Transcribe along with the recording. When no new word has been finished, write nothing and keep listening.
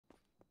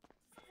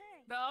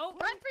No.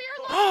 Run for your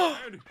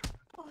life.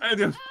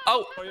 Andy.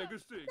 Oh. Oh yeah,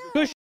 good shit.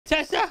 Good shit,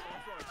 Tessa.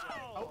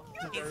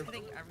 He's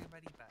hitting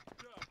everybody back.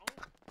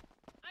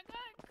 I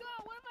gotta go.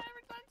 What have I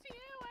ever done to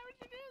you? Why would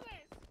you do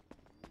this?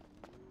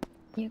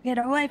 You get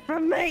away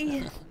from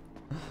me.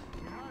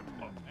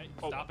 Hey,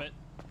 stop it.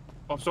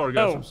 I'm sorry,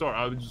 guys. I'm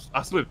sorry.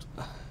 I slipped.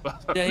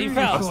 Yeah, he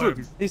fell. I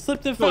slipped. He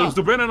slipped and No, there fell. was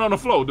a banana on the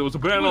floor. There was a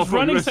banana on the He was floor.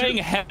 running saying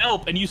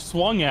help, and you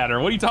swung at her.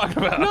 What are you talking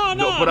about?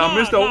 No, but I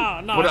missed though.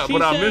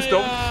 But I missed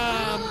though.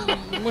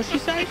 What she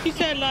said? She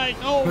said like,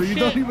 "Oh No, you shit,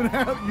 don't even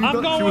have.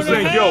 I'm going She was to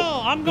saying, hell.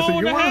 yo. I'm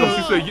going to No, hell."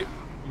 she said,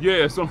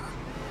 yeah,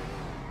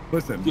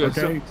 Listen, yeah,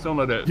 okay. something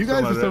like that. You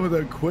guys are like some of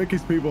the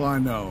quickest people I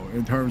know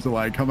in terms of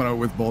like coming up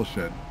with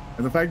bullshit.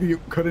 And the fact that you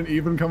couldn't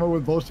even come up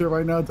with bullshit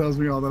right now tells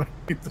me all that I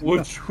need to know.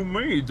 What you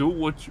mean, dude?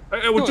 What you?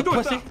 Hey, what you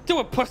doing? Pussy. Do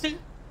it, pussy.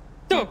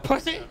 Do it,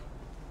 pussy.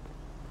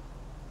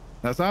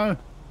 That's how.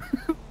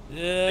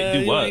 Yeah, do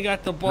you what? ain't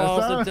got the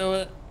balls to do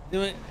it.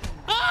 Do it.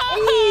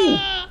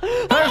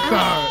 That's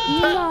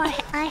No,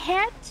 I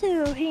had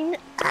to. Hey,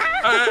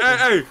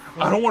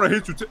 I don't want to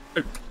hit you.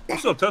 Hey,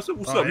 what's up, Tessa?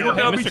 What's up? You don't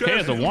Hey, have Mr. K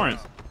has a warrant.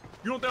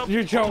 You don't have.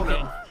 You're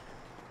joking.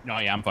 No,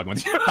 yeah, I'm fucking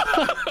with you.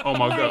 Oh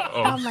my god.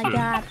 Oh my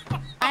god.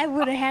 I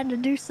would have had to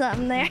do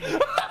something there. Hey,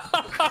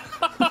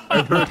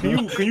 Barry,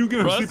 can you give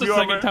him Bro, that's the CPR,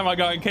 second man? time I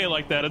got in K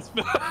like that. It's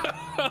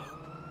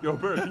Yo,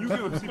 Barry, can you give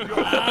him CPR?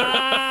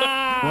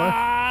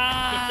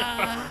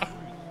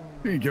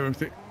 You can give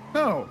him.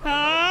 No.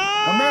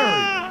 I'm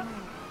married.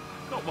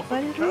 No,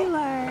 What did we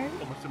learn?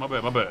 Oh, my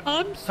bad, my bad. I'm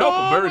Help him,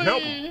 sorry. Barry,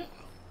 help him.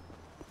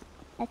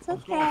 That's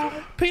okay.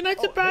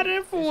 Peanut's a bad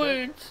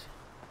influence.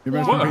 You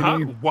messing What? with How,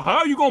 me? how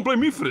are you gonna blame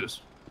me for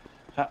this?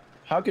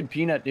 How could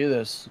Peanut do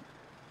this?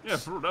 Yeah,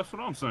 for real, that's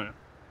what I'm saying.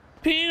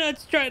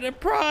 Peanut's trying to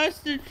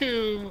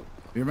prostitute.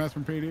 You mess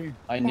from PD?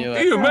 I knew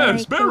Hey, it. man,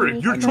 it's Barry.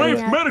 You're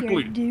trained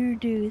medically.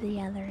 Doo-doo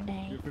the other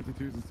day. Your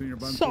 52s and senior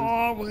buns.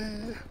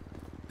 Sorry.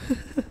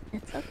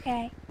 It's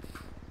okay.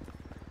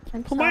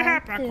 I'm Put my sorry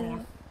hat back too.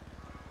 on.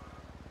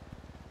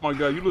 Oh my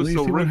god, you At look least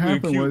so what wrinkly and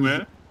happened cute, was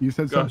man. you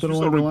said Gosh, something you're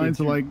so along the wrinkly lines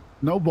of and like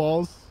no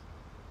balls,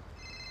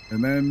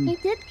 and then He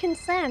did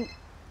consent.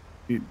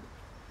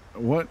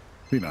 what?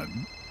 Peanut.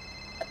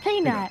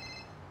 Peanut.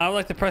 I would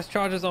like to press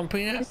charges on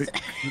Peanut.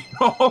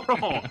 Hold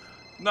on.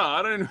 Nah,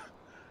 I didn't.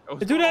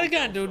 Do that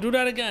again, dude. Do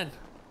that again.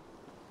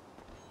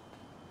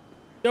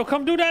 Yo,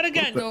 come do that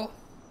again, dude.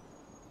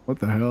 What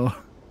the hell?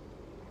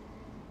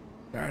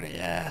 Dirty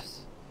ass.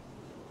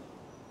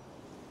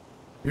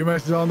 Your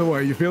message on the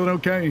way. You feeling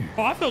okay?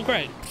 Oh, I feel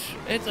great.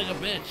 It's like a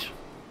bitch.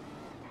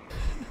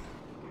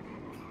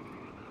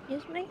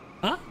 Excuse me?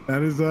 Huh?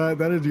 That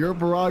is your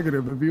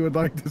prerogative if you would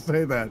like to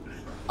say that.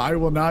 I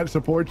will not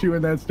support you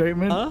in that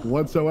statement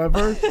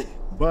whatsoever.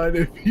 But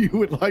if you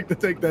would like to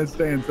take that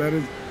stance, that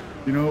is,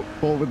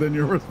 full within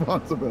your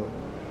responsibility.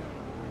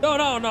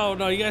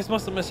 No. You guys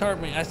must have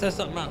misheard me. I said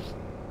something else.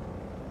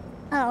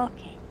 Oh,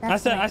 okay.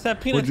 I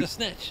said Peanut's a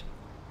snitch.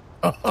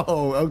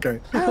 Oh, okay.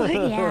 Oh,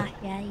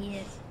 yeah, he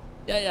is.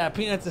 Yeah,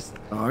 Peanut's a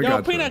Oh, I Yo,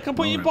 got Peanut, you. come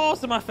put your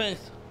balls in my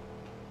face.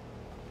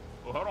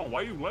 Well, hold on.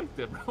 Why you like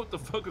that, bro? What the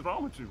fuck is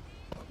wrong with you?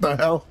 What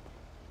the hell?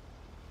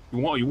 You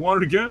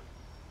want it again?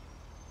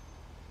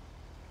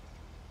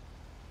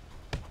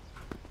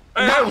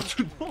 Hey, what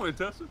you doing,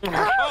 Tessa?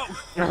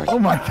 Oh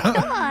my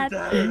god.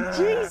 God,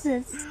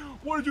 Jesus.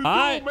 What did you do, All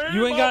right, man?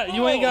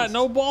 you ain't got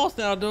no balls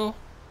now, dude.